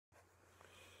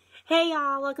Hey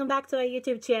y'all, welcome back to our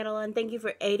YouTube channel, and thank you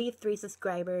for 83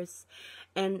 subscribers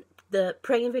and the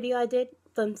praying video I did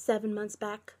from 7 months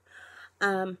back.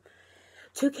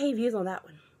 2K views on that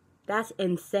one. That's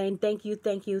insane. Thank you,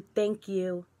 thank you, thank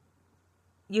you.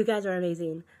 You guys are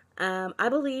amazing. I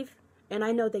believe and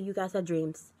I know that you guys have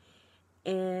dreams,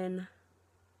 and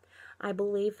I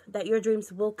believe that your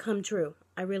dreams will come true.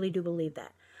 I really do believe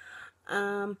that.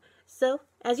 So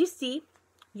as you see,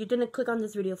 you didn't click on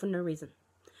this video for no reason.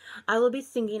 I will be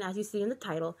singing, as you see in the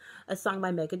title, a song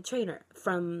by Meghan Trainor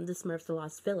from the Smurfs The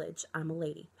Lost Village, I'm a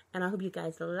Lady. And I hope you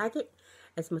guys like it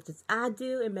as much as I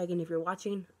do. And Meghan, if you're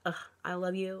watching, I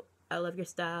love you. I love your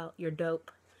style. You're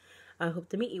dope. I hope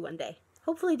to meet you one day.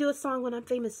 Hopefully do a song when I'm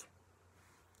famous.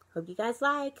 Hope you guys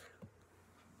like.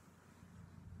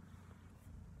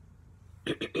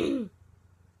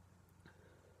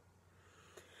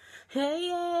 Hey,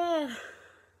 yeah.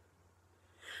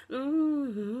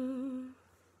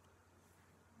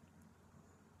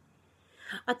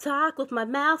 I talk with my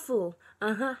mouth full,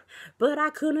 but I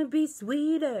couldn't be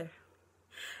sweeter.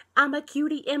 I'm a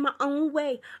cutie in my own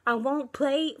way. I won't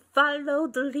play, follow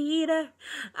the leader.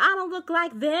 I don't look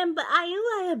like them, but I ain't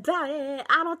worried about it.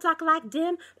 I don't talk like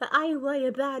them, but I ain't worried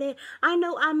about it. I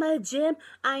know I'm a gem,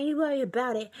 I ain't worried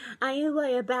about it. I ain't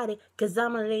worried about it, 'cause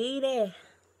I'm a lady.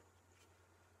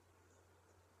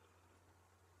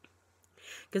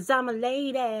 'Cause I'm a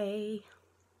lady.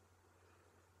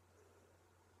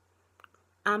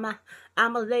 I'm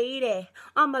a lady.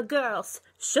 All my girls,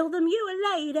 show them you a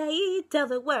lady. Tell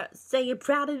the world, say you're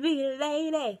proud to be a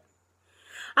lady.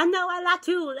 I know I laugh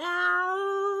too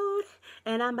loud,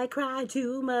 and I might cry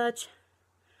too much.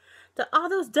 To all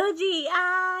those dodgy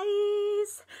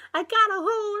eyes, I got a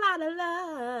whole lot of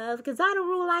love, 'cause I don't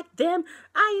rule like them.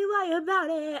 I ain't worried about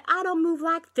it. I don't move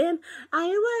like them. I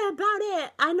ain't worried about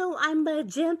it. I know I'm a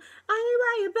gem. I ain't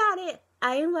worried about it.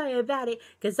 I ain't worried about it,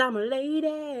 'cause I'm a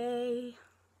lady.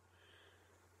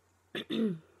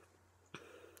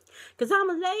 'Cause I'm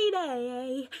a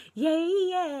lady,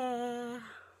 yeah.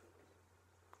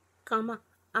 Come on,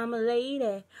 I'm a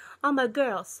lady. All my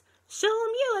girls, show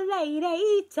them you a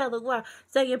lady. Tell the world,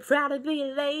 say you're proud to be a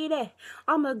lady.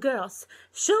 All my girls,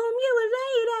 show them you a lady.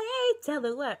 Tell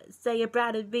the world, say you're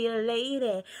proud to be a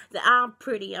lady. That I'm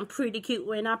pretty cute,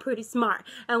 and I'm pretty smart.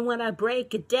 And when I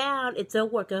break it down, it's a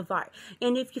work of art.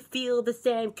 And if you feel the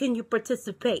same, can you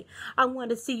participate? I want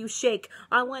to see you shake.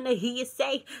 I want to hear you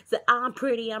say that I'm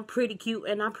pretty cute,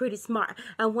 and I'm pretty smart.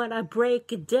 And when I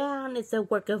break it down, it's a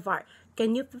work of art.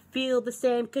 Can you feel the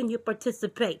same? Can you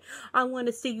participate? I want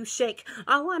to see you shake.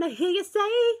 I want to hear you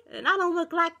say, and I don't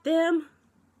look like them.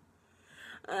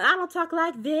 I don't talk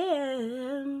like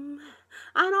them.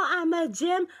 I know I'm a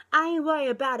gem. I ain't worried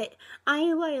about it. I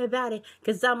ain't worried about it,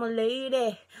 'cause I'm a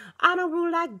lady. I don't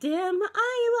rule like them.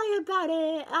 I ain't worried about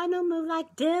it. I don't move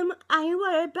like them. I ain't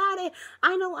worried about it.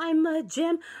 I know I'm a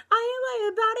gem. I ain't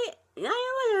worried about it. I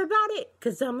ain't worried about it,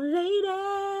 'cause I'm a lady.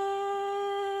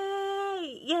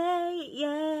 Yeah,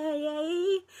 yeah,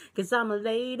 yeah. 'Cause I'm a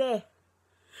lady.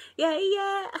 Yeah,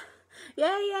 yeah.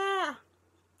 Yeah, yeah.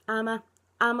 I'm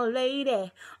a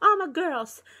lady. All my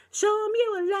girls, show them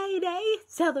you a lady.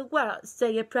 Tell the world,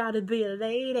 say you're proud to be a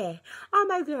lady. All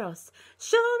my girls,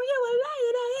 show them you a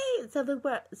lady. Tell the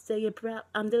world, say you're proud,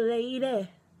 I'm the lady.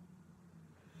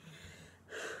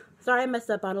 Sorry I messed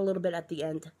up on a little bit at the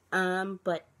end.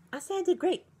 But I said I did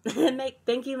great.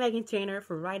 Thank you, Meghan Trainor,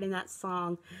 for writing that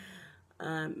song,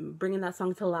 bringing that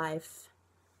song to life.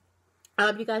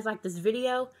 If you guys like this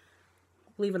video,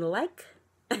 leave it a like.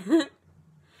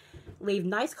 Leave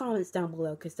nice comments down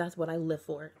below, because that's what I live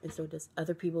for, and so does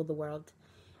other people in the world.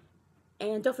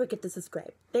 And don't forget to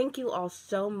subscribe. Thank you all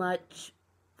so much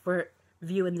for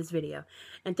viewing this video.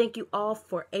 And thank you all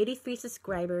for 83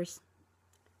 subscribers.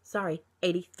 Sorry,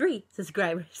 83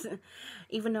 subscribers.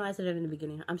 Even though I said it in the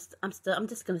beginning, I'm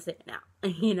just gonna say it now.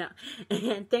 You know.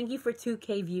 And thank you for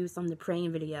 2K views on the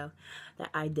praying video that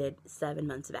I did 7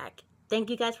 months back. Thank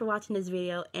you guys for watching this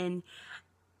video, and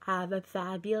have a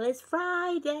fabulous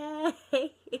Friday.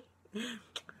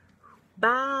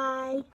 Bye.